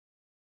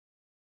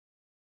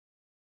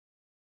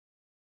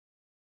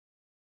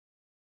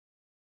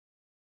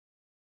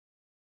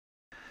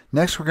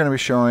Next, we're going to be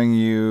showing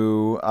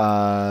you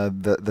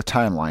the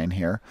timeline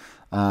here.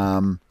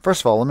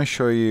 First of all, let me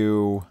show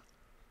you.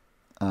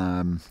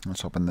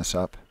 Let's open this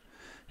up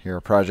here.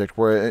 A project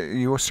where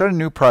you will start a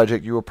new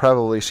project. You will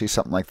probably see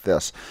something like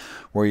this,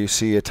 where you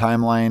see a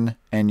timeline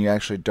and you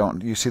actually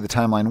don't. You see the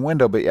timeline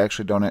window, but you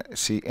actually don't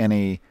see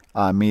any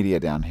media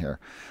down here.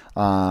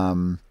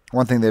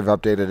 One thing they've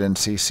updated in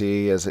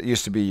CC is it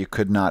used to be you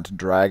could not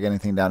drag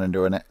anything down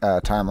into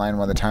a timeline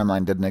when the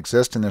timeline didn't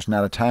exist, and there's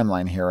not a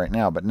timeline here right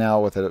now. But now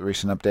with the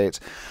recent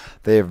updates,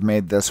 they've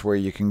made this where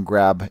you can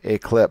grab a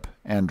clip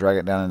and drag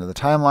it down into the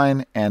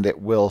timeline, and it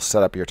will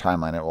set up your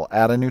timeline. It will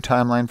add a new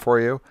timeline for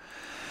you,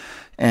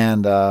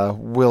 and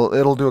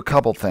it'll do a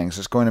couple things.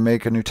 It's going to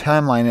make a new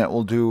timeline,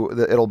 and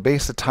it'll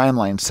base the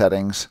timeline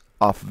settings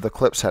off of the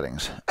clip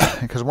settings.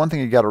 Because one thing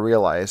you got to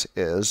realize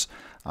is,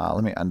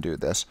 let me undo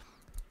this.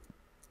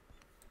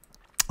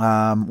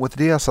 With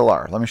the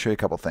DSLR, let me show you a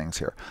couple things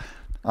here.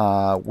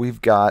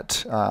 We've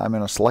got, I'm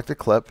going to select a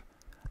clip,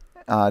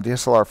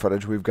 DSLR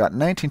footage. We've got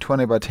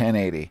 1920 by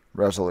 1080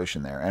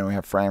 resolution there, and we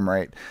have frame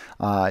rate.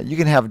 You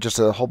can have just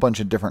a whole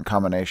bunch of different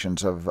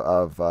combinations of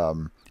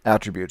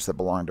attributes that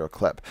belong to a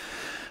clip.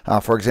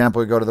 For example,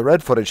 we go to the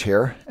red footage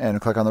here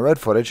and click on the red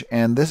footage,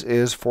 and this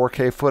is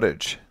 4K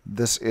footage.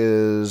 This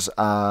is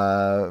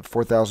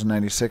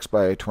 4096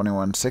 by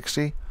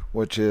 2160,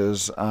 which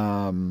is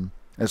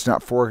it's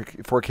not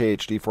 4K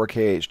HD.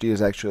 4K HD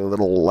is actually a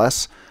little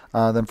less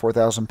than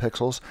 4,000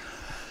 pixels.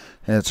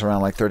 It's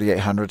around like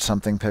 3,800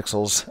 something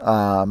pixels.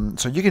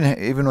 So you can,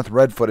 even with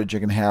red footage, you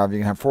can have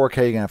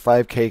 4K, you can have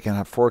 5K, you can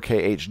have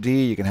 4K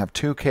HD, you can have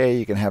 2K,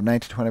 you can have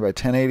 1920 by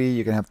 1080,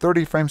 you can have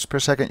 30 frames per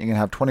second, you can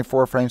have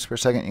 24 frames per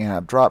second, you can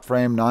have drop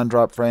frame,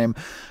 non-drop frame,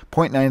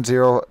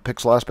 0.90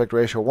 pixel aspect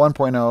ratio,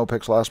 1.0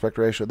 pixel aspect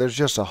ratio. There's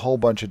just a whole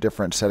bunch of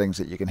different settings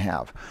that you can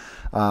have.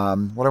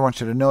 What I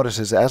want you to notice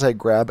is as I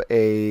grab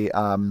a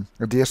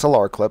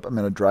DSLR clip, I'm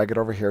going to drag it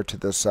over here to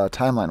this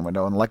timeline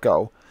window and let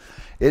go.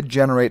 It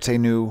generates a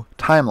new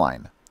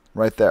timeline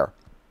right there.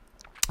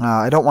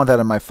 I don't want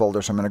that in my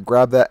folder, so I'm going to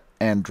grab that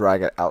and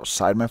drag it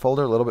outside my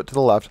folder, a little bit to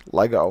the left,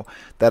 let go.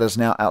 That is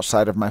now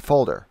outside of my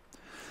folder.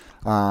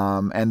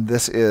 And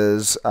this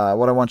is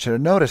what I want you to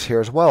notice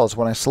here as well is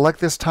when I select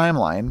this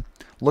timeline,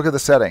 look at the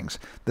settings.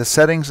 The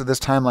settings of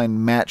this timeline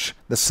match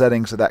the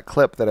settings of that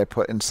clip that I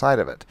put inside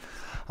of it.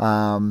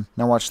 Now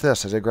watch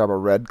this. As I grab a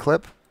red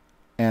clip,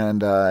 and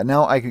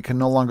now I can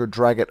no longer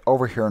drag it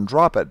over here and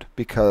drop it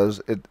because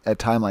a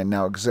timeline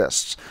now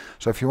exists.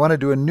 So if you want to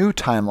do a new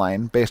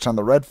timeline based on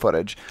the red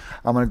footage,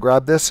 I'm going to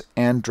grab this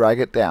and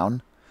drag it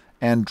down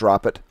and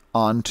drop it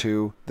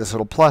onto this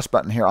little plus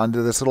button here,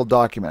 onto this little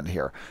document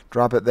here.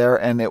 Drop it there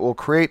and it will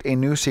create a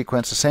new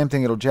sequence. The same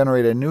thing, it'll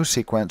generate a new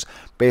sequence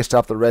based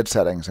off the red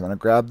settings. I'm going to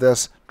grab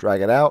this,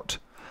 drag it out.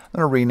 I'm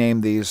going to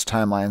rename these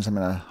timelines. I'm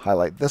going to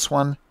highlight this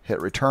one,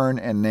 hit return,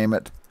 and name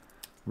it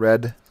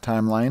red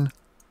timeline.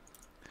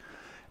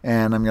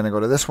 And I'm going to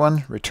go to this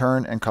one,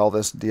 return, and call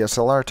this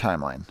DSLR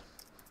timeline.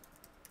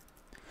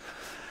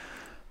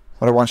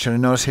 What I want you to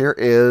notice here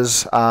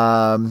is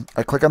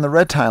I click on the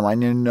red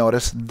timeline. You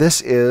notice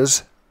this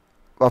is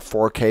a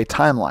 4K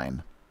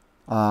timeline.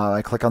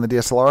 I click on the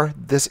DSLR.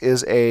 This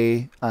is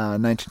a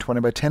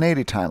 1920 by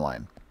 1080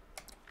 timeline.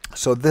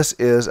 So this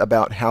is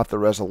about half the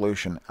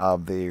resolution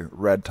of the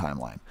red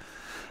timeline.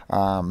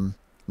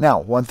 Now,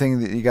 one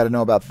thing that you got to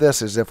know about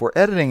this is if we're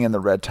editing in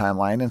the red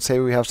timeline, and say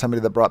we have somebody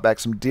that brought back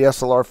some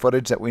DSLR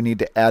footage that we need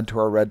to add to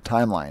our red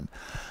timeline,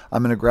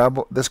 I'm going to grab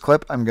this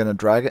clip, I'm going to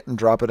drag it and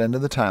drop it into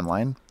the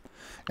timeline,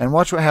 and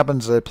watch what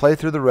happens as I play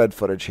through the red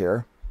footage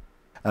here.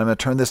 And I'm going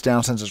to turn this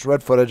down. Since it's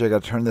red footage, I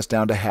got to turn this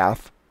down to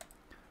half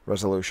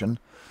resolution.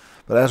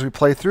 But as we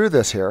play through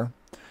this here,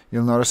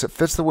 you'll notice it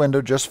fits the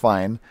window just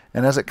fine,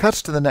 and as it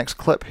cuts to the next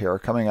clip here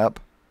coming up,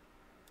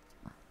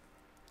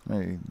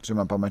 let me zoom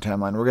up on my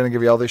timeline. We're going to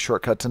give you all these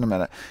shortcuts in a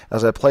minute.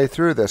 As I play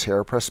through this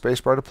here, press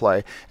spacebar to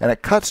play, and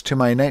it cuts to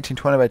my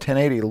 1920 by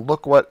 1080.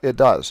 Look what it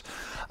does.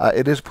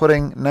 It is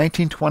putting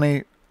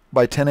 1920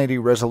 by 1080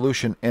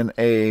 resolution in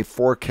a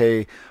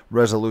 4K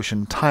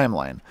resolution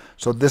timeline.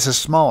 So this is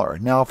smaller.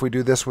 Now if we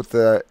do this with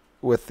the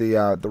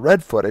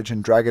red footage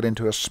and drag it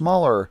into a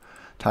smaller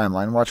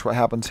timeline, watch what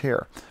happens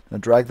here. I'm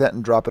going to drag that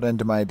and drop it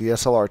into my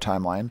DSLR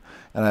timeline,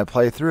 and I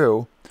play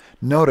through.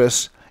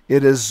 Notice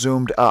it is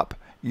zoomed up.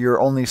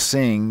 You're only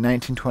seeing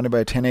 1920 by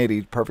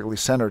 1080 perfectly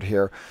centered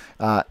here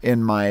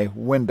in my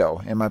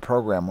window, in my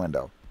program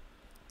window.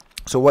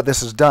 So what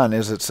this has done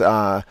is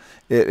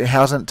it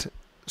hasn't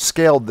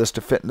scaled this to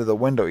fit into the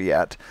window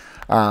yet.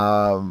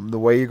 The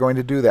way you're going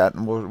to do that,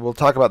 and we'll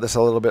talk about this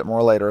a little bit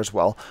more later as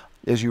well,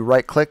 is you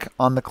right click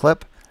on the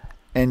clip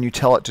and you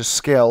tell it to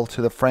scale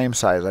to the frame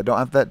size. I don't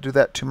have to do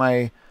that to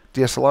my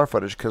DSLR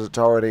footage because it's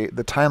already,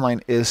 the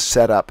timeline is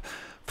set up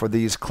for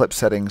these clip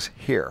settings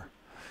here.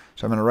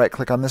 So I'm going to right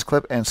click on this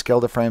clip and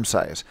scale the frame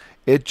size.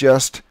 It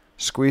just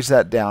squeezed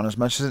that down as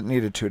much as it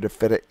needed to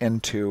fit it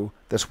into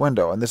this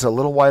window. And this is a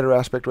little wider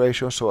aspect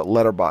ratio, so it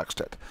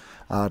letterboxed it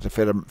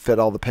to fit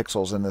all the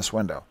pixels in this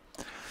window.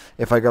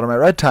 If I go to my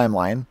red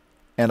timeline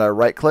and I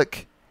right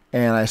click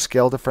and I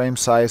scale the frame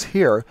size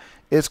here,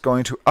 it's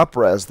going to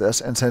up-res this,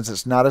 and since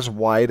it's not as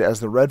wide as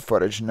the red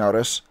footage,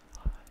 notice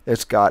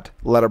it's got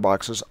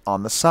letterboxes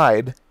on the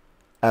side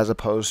as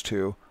opposed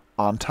to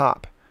on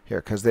top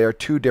here, because they are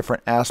two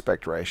different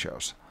aspect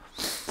ratios.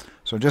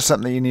 So just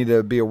something that you need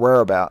to be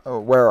aware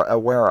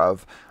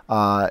of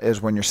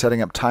is when you're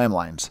setting up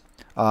timelines.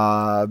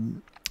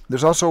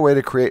 There's also a way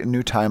to create a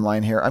new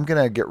timeline here. I'm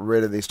going to get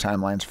rid of these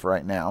timelines for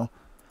right now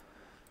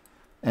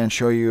and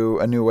show you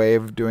a new way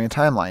of doing a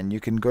timeline. You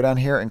can go down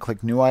here and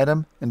click New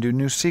Item and do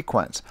New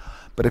Sequence.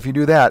 But if you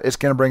do that, it's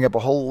going to bring up a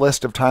whole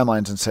list of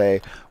timelines and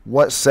say,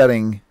 what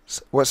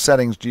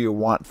settings do you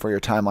want for your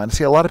timeline?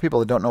 See, a lot of people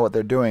that don't know what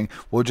they're doing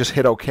will just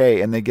hit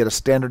OK, and they get a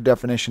standard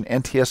definition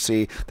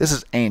NTSC. This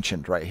is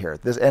ancient right here.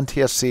 This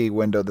NTSC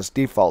window, this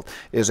default,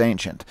 is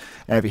ancient.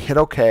 And if you hit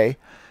OK,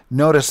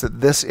 notice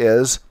that this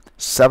is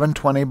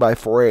 720 by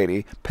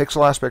 480,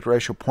 pixel aspect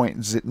ratio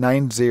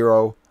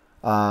 0.90,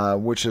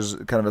 which is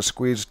kind of a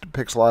squeezed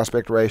pixel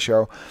aspect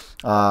ratio.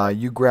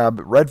 You grab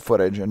red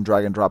footage and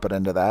drag and drop it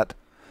into that.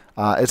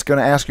 It's going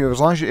to ask you, as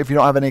long as if you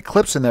don't have any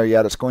clips in there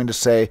yet, it's going to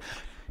say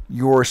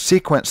your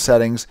sequence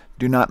settings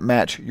do not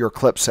match your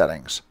clip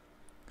settings.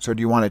 So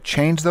do you want to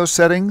change those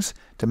settings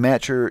to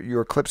match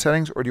your clip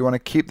settings, or do you want to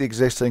keep the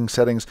existing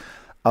settings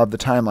of the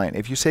timeline?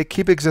 If you say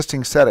keep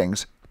existing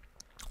settings,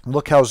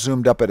 look how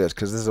zoomed up it is,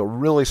 because this is a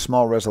really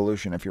small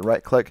resolution. If you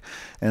right click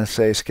and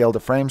say scale to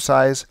frame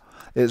size,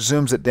 it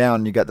zooms it down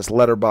and you got this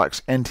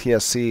letterbox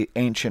NTSC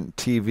ancient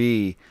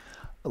TV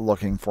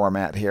looking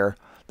format here.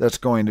 That's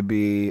going to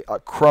be a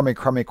crummy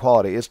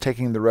quality. It's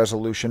taking the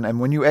resolution, and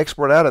when you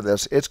export out of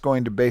this, it's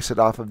going to base it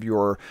off of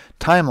your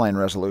timeline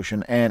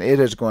resolution, and it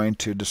is going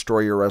to destroy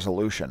your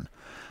resolution.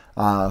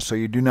 So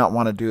you do not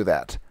want to do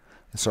that.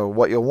 So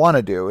what you'll want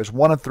to do is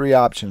one of three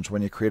options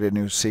when you create a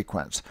new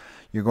sequence.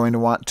 You're going to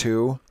want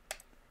to,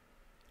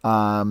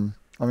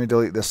 let me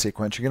delete this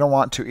sequence. You're going to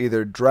want to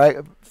either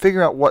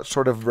figure out what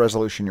sort of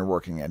resolution you're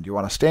working in. Do you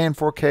want to stay in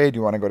 4K? Do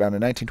you want to go down to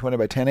 1920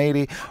 by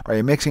 1080? Are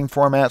you mixing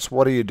formats?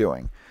 What are you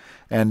doing?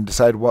 And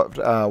decide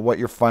what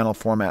your final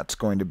format's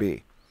going to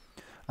be.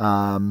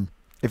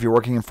 If you're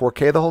working in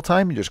 4K the whole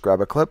time, you just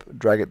grab a clip,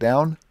 drag it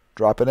down,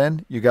 drop it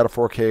in. You got a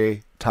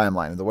 4K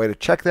timeline. And the way to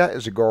check that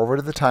is to go over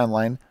to the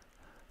timeline,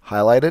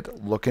 highlight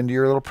it, look into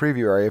your little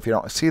preview area. If you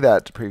don't see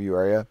that preview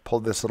area, pull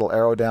this little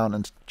arrow down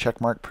and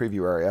check mark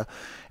preview area,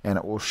 and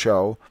it will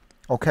show,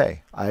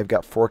 okay, I've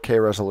got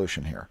 4K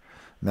resolution here.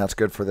 And that's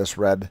good for this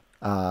red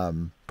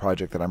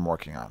project that I'm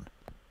working on,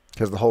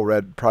 because the whole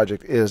red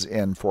project is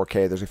in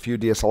 4K. There's a few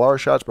DSLR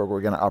shots, but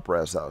we're going to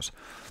up-res those.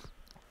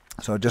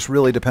 So it just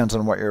really depends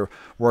on what you're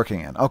working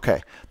in.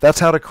 Okay, that's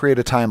how to create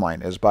a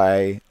timeline, is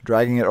by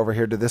dragging it over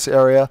here to this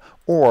area,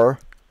 or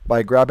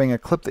by grabbing a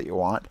clip that you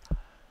want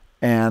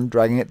and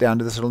dragging it down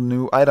to this little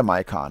new item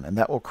icon, and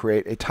that will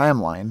create a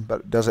timeline,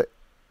 but does it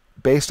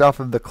based off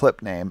of the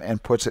clip name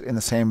and puts it in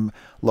the same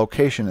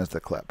location as the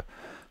clip.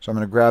 So I'm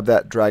going to grab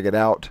that, drag it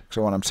out, because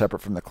I want them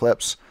separate from the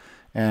clips.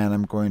 And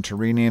I'm going to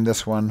rename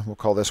this one. We'll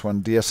call this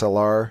one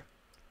DSLR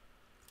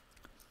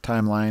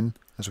timeline,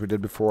 as we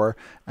did before.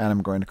 And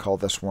I'm going to call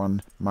this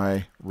one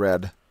my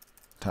red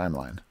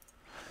timeline.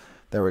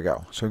 There we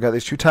go. So we've got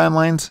these two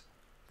timelines,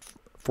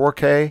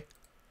 4K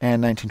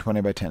and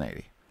 1920 by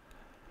 1080.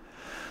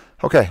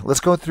 Okay, let's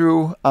go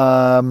through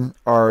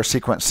our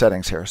sequence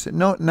settings here. So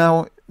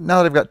now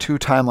that I've got two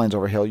timelines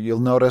over here, you'll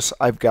notice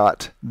I've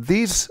got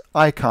these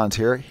icons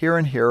here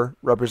and here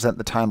represent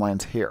the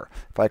timelines here.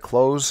 If I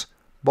close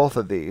both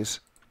of these,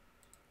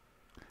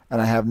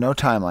 and I have no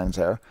timelines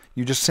there,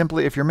 you just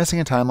simply, if you're missing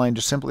a timeline,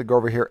 just simply go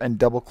over here and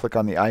double click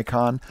on the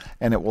icon,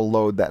 and it will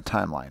load that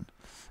timeline.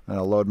 And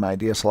I'll load my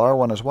DSLR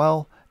one as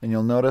well, and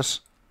you'll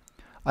notice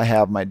I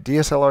have my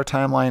DSLR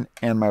timeline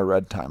and my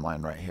red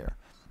timeline right here.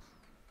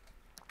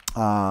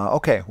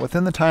 Okay,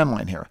 within the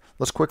timeline here,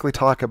 let's quickly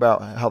talk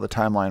about how the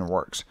timeline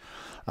works.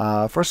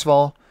 First of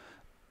all,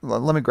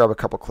 let me grab a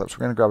couple clips.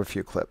 We're going to grab a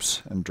few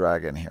clips and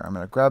drag in here. I'm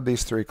going to grab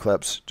these 3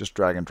 clips, just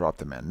drag and drop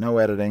them in. No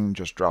editing,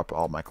 just drop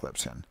all my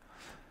clips in.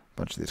 A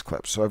bunch of these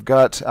clips. So I've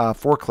got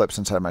 4 clips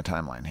inside my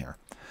timeline here.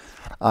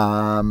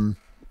 All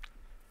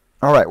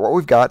right, what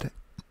we've got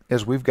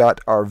is we've got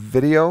our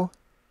video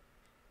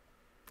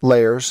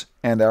layers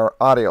and our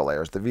audio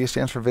layers. The V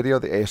stands for video,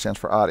 the A stands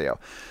for audio.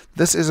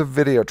 This is a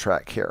video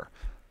track here.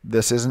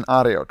 This is an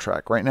audio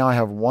track. Right now I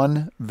have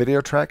one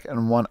video track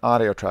and one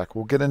audio track.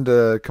 We'll get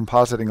into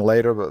compositing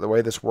later, but the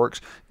way this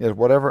works is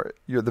whatever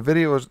the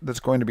video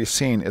that's going to be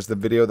seen is the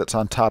video that's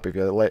on top. If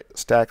you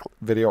stack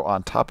video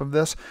on top of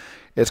this,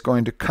 it's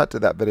going to cut to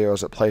that video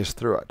as it plays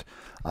through it.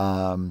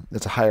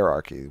 It's a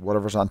hierarchy.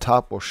 Whatever's on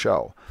top will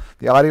show.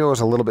 The audio is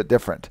a little bit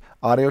different.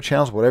 Audio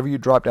channels, whatever you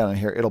drop down in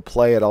here, it'll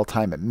play at all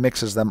time. It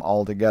mixes them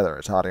all together.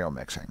 It's audio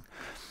mixing.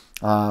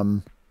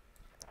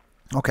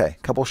 Okay,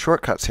 a couple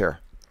shortcuts here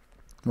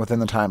within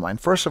the timeline.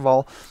 First of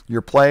all,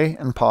 your play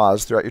and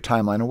pause throughout your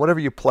timeline, and whatever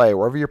you play,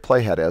 wherever your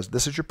playhead is,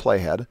 this is your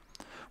playhead.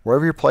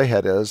 Wherever your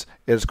playhead is,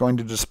 it's going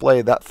to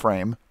display that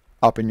frame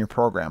up in your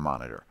program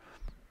monitor.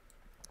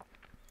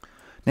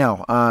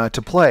 Now,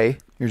 to play,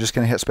 you're just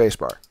going to hit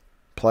spacebar.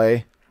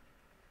 Play,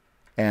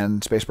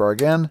 and spacebar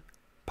again,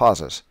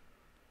 pauses.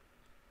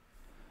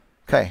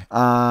 Okay,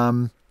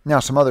 now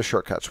some other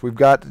shortcuts. We've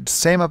got,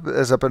 same up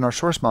as up in our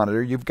source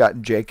monitor, you've got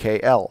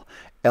JKL.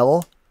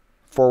 L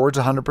forwards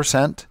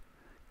 100%,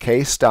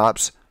 K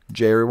stops,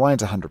 J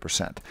rewinds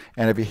 100%.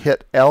 And if you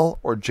hit L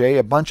or J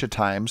a bunch of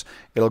times,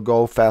 it'll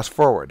go fast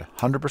forward.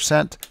 100%,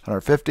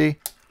 150,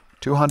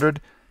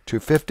 200,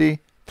 250,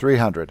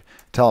 300,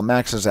 till it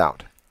maxes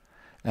out.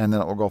 And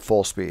then it will go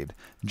full speed.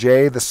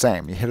 J, the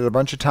same. You hit it a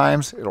bunch of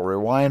times, it'll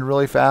rewind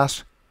really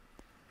fast.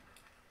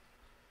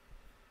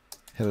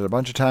 Hit it a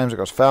bunch of times, it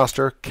goes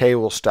faster. K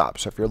will stop.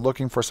 So if you're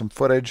looking for some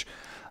footage,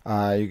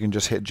 you can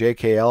just hit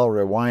JKL,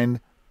 rewind,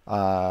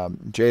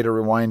 J to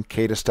rewind,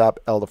 K to stop,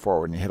 L to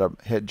forward. And you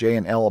hit J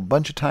and L a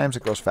bunch of times,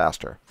 it goes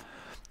faster.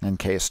 And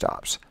K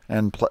stops.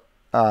 And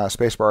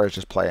spacebar is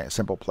just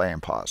simple play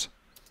and pause.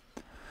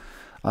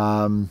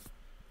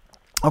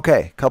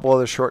 Okay, a couple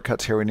other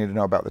shortcuts here we need to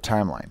know about the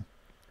timeline.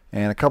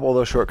 And a couple of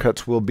those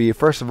shortcuts will be,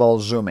 first of all,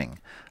 zooming.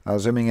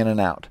 Zooming in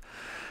and out.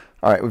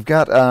 All right, we've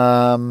got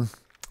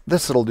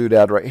this little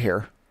doodad right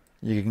here.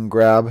 You can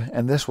grab,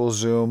 and this will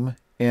zoom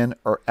in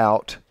or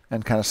out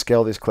and kind of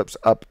scale these clips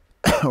up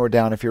or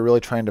down. If you're really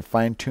trying to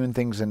fine-tune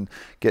things and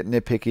get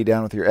nitpicky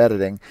down with your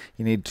editing,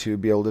 you need to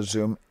be able to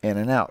zoom in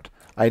and out.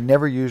 I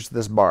never used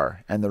this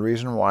bar, and the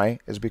reason why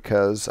is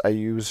because I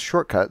use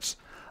shortcuts.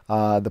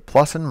 The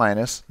plus and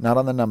minus, not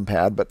on the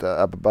numpad, but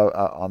up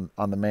above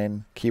on the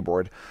main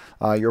keyboard.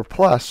 Your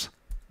plus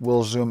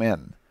will zoom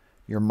in.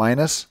 Your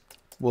minus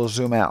will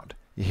zoom out.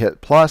 You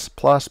hit plus,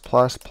 plus,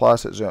 plus,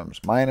 plus, it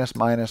zooms. Minus,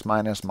 minus,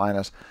 minus,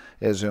 minus,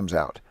 it zooms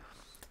out.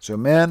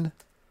 Zoom in,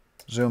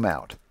 zoom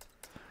out.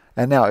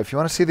 And now, if you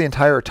want to see the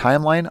entire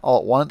timeline all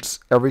at once,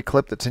 every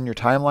clip that's in your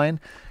timeline,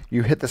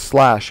 you hit the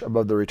slash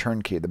above the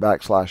return key, the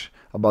backslash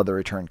above the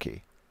return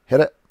key. Hit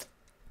it,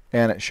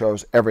 and it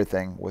shows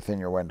everything within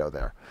your window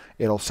there.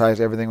 It'll size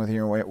everything within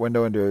your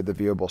window into the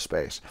viewable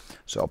space.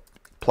 So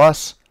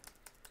plus,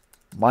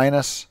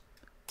 minus,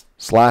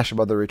 slash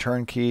above the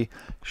return key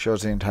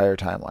shows the entire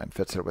timeline,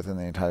 fits it within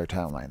the entire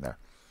timeline there.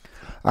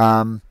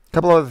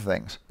 Couple other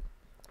things.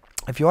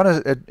 If you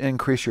want to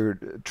increase your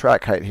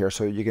track height here,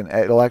 so you can,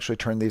 it'll actually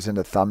turn these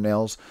into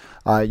thumbnails.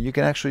 You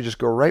can actually just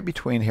go right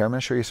between here. I'm going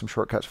to show you some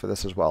shortcuts for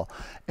this as well.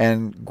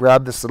 And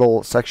grab this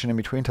little section in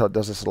between till it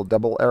does this little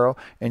double arrow,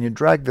 and you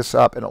drag this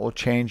up, and it will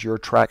change your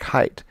track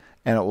height,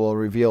 and it will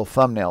reveal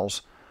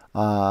thumbnails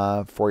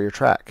for your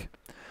track.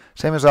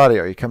 Same as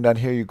audio. You come down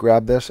here, you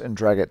grab this and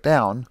drag it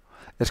down.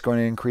 It's going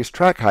to increase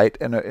track height,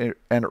 and it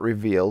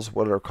reveals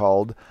what are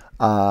called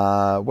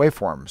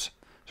waveforms.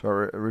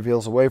 So it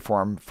reveals a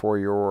waveform for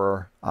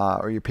your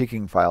or your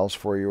peaking files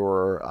for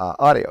your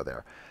audio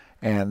there.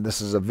 And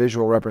this is a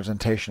visual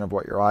representation of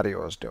what your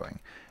audio is doing.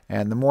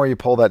 And the more you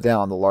pull that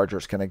down, the larger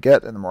it's going to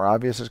get, and the more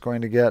obvious it's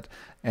going to get.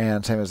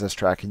 And same as this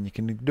track. And you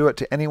can do it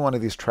to any one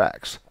of these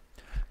tracks.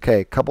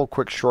 Okay, a couple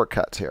quick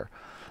shortcuts here.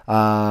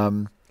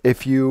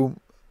 If you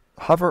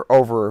hover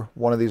over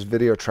one of these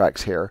video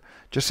tracks here,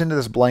 just into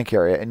this blank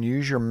area, and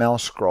use your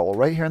mouse scroll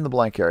right here in the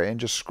blank area, and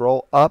just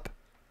scroll up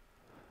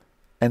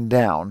and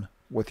down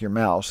with your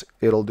mouse,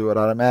 it'll do it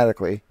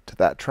automatically to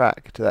that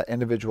track, to that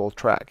individual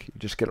track. You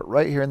just get it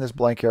right here in this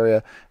blank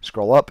area,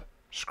 scroll up,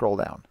 scroll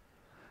down.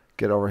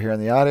 Get over here in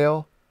the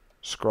audio,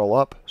 scroll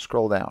up,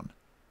 scroll down.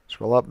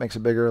 Scroll up makes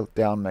it bigger,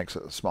 down makes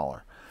it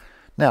smaller.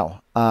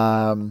 Now,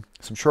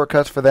 some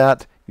shortcuts for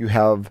that. You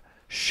have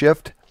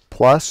Shift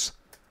plus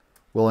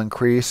will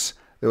increase,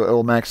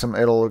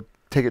 it'll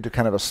take it to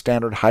kind of a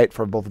standard height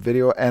for both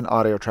video and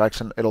audio tracks,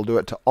 and it'll do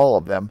it to all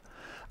of them.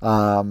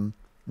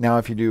 Now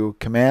if you do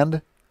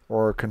Command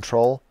or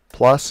Control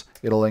plus,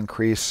 it'll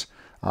increase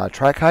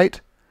track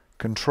height.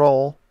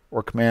 Control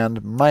or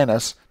Command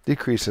minus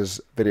decreases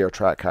video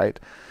track height.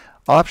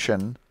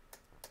 Option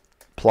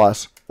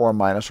plus or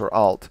minus or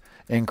Alt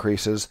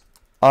increases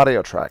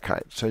audio track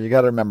height. So you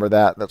got to remember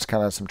that. That's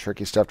kind of some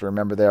tricky stuff to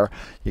remember there.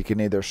 You can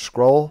either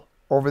scroll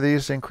over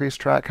these to increase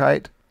track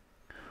height,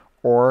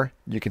 or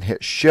you can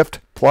hit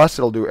Shift plus,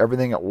 it'll do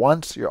everything at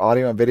once, your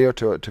audio and video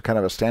to kind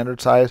of a standard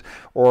size,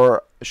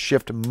 or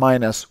Shift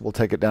minus will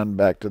take it down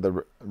back to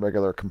the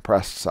regular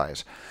compressed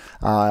size.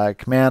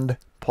 Command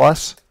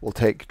plus will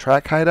take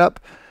track height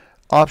up.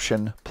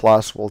 Option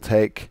plus will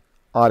take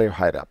audio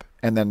height up.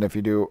 And then if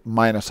you do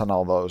minus on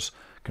all those,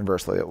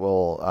 conversely, it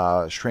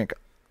will shrink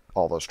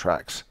all those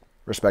tracks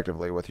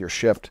respectively with your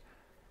Shift,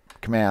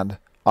 Command,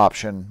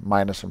 Option,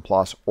 minus and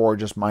plus, or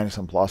just minus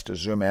and plus to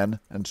zoom in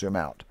and zoom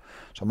out.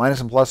 So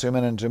minus and plus, zoom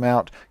in and zoom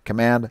out.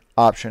 Command,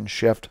 Option,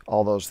 Shift,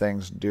 all those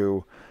things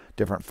do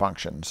different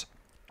functions.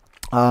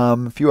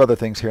 A few other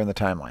things here in the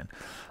timeline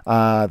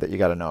that you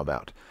got to know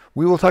about.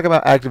 We will talk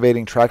about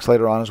activating tracks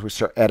later on as we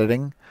start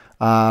editing.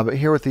 But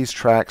here with these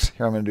tracks,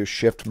 here I'm going to do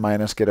Shift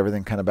minus, get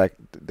everything kind of back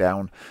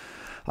down.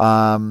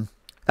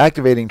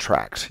 Activating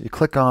tracks. You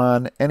click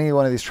on any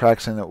one of these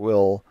tracks and it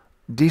will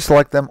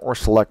deselect them or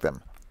select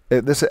them.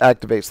 This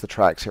activates the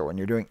tracks here. When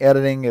you're doing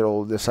editing,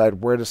 it'll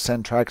decide where to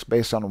send tracks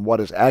based on what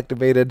is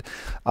activated.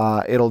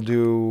 It'll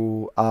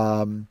do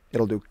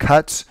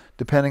cuts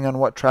depending on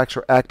what tracks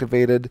are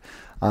activated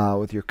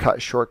with your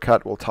cut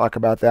shortcut. We'll talk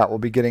about that. We'll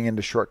be getting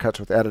into shortcuts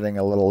with editing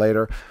a little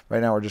later.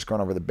 Right now we're just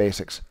going over the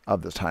basics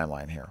of the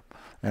timeline here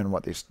and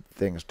what these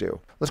things do.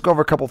 Let's go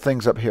over a couple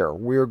things up here.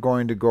 We're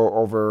going to go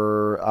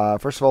over,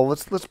 first of all,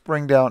 let's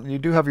bring down, you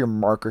do have your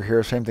marker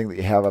here, same thing that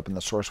you have up in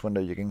the source window.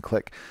 You can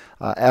click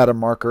add a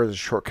marker, there's a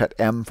shortcut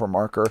M for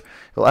marker.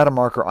 You'll add a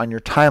marker on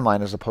your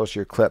timeline as opposed to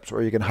your clips,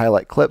 or you can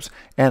highlight clips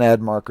and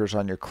add markers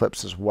on your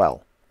clips as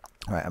well.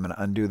 All right, I'm going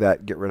to undo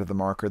that, get rid of the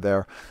marker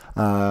there.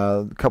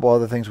 A couple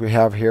other things we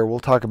have here. We'll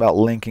talk about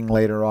linking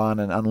later on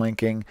and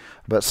unlinking,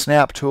 but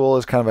Snap Tool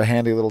is kind of a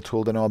handy little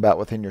tool to know about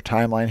within your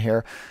timeline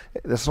here.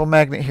 This little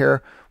magnet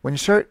here, when you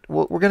start,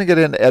 we're going to get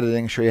into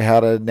editing, show you how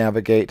to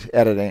navigate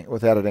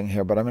editing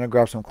here, but I'm going to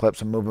grab some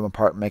clips and move them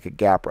apart and make a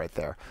gap right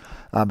there.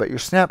 But your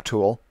Snap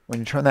Tool, when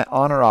you turn that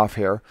on or off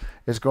here,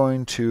 is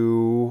going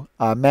to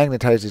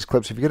magnetize these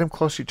clips. If you get them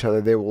close to each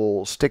other, they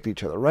will stick to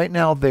each other. Right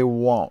now, they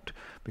won't,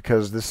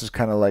 because this is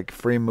kind of like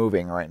free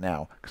moving right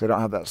now because I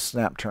don't have that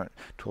snap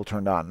tool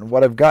turned on. And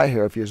what I've got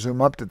here, if you zoom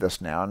up to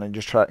this now and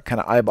just try to kind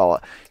of eyeball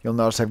it, you'll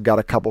notice I've got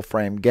a couple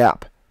frame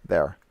gap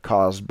there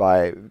caused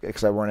by,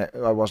 because I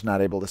was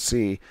not able to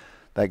see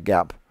that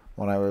gap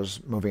when I was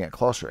moving it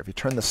closer. If you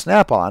turn the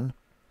snap on,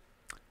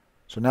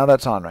 so now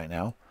that's on right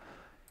now,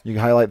 you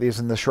can highlight these,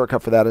 and the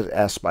shortcut for that is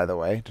S, by the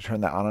way, to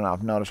turn that on and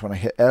off. Notice when I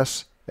hit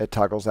S, it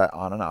toggles that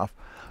on and off.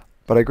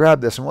 But I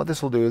grab this, and what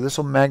this will do, this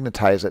will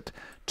magnetize it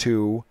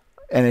to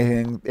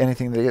anything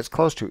that it gets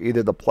close to,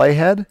 either the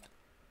playhead,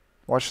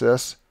 watch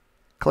this,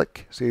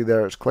 click, see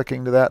there it's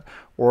clicking to that,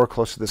 or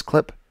close to this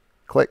clip,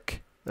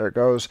 click, there it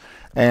goes,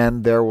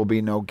 and there will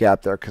be no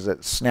gap there because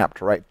it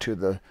snapped right to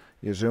the,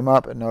 you zoom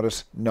up and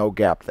notice no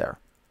gap there.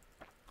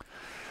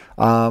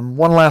 One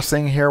last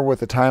thing here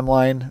with the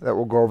timeline that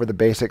we'll go over the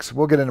basics.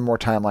 We'll get into more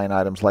timeline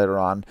items later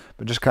on,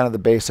 but just kind of the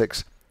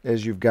basics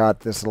is you've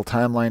got this little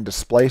timeline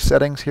display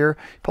settings here.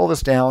 Pull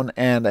this down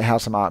and it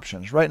has some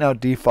options. Right now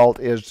default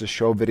is to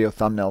show video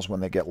thumbnails when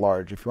they get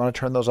large. If you want to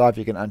turn those off,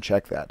 you can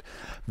uncheck that.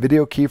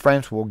 Video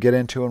keyframes we'll get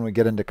into when we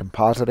get into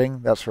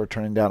compositing. That's for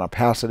turning down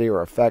opacity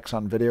or effects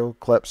on video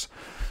clips.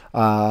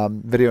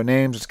 Video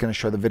names, it's going to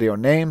show the video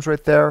names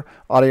right there.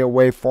 Audio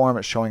waveform,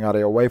 it's showing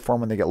audio waveform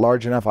when they get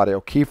large enough. Audio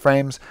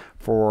keyframes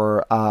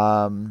for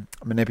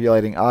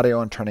manipulating audio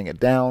and turning it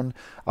down.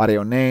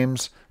 Audio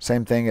names,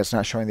 same thing, it's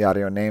not showing the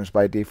audio names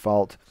by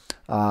default.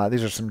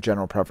 These are some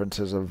general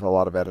preferences of a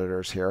lot of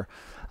editors here.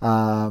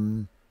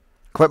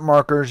 Clip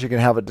markers, you can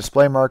have it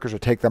display markers or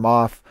take them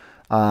off.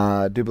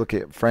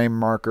 Duplicate frame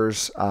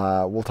markers,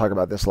 we'll talk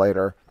about this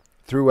later.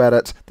 Through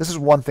edits, this is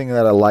one thing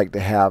that I like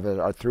to have,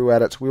 are through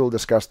edits. We will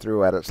discuss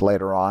through edits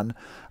later on,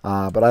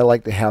 but I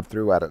like to have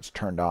through edits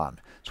turned on.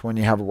 So when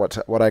you have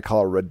what I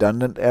call a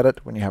redundant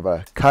edit, when you have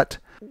a cut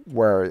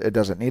where it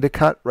doesn't need a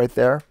cut right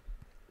there,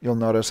 you'll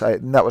notice,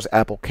 and that was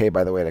Apple K,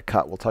 by the way, to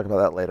cut. We'll talk about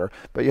that later.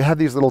 But you have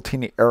these little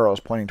teeny arrows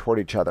pointing toward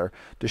each other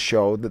to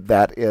show that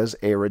that is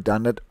a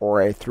redundant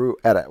or a through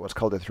edit, what's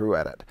called a through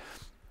edit.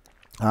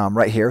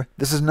 Right here,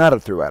 this is not a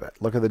through edit.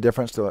 Look at the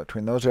difference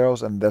between those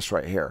arrows and this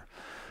right here.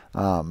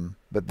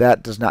 But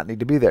that does not need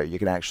to be there. You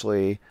can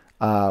actually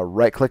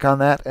right-click on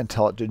that and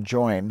tell it to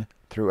join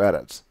through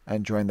edits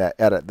and join that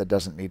edit that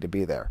doesn't need to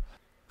be there.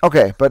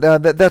 Okay, but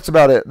that's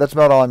about it. That's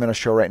about all I'm going to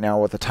show right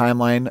now with the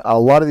timeline. A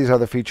lot of these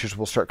other features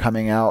will start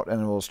coming out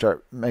and will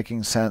start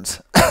making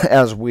sense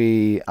as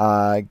we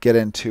get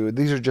into,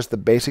 these are just the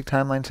basic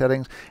timeline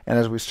settings, and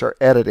as we start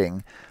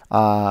editing,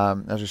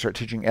 as we start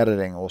teaching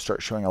editing, we'll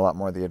start showing a lot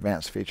more of the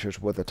advanced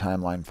features with the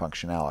timeline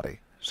functionality.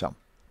 So.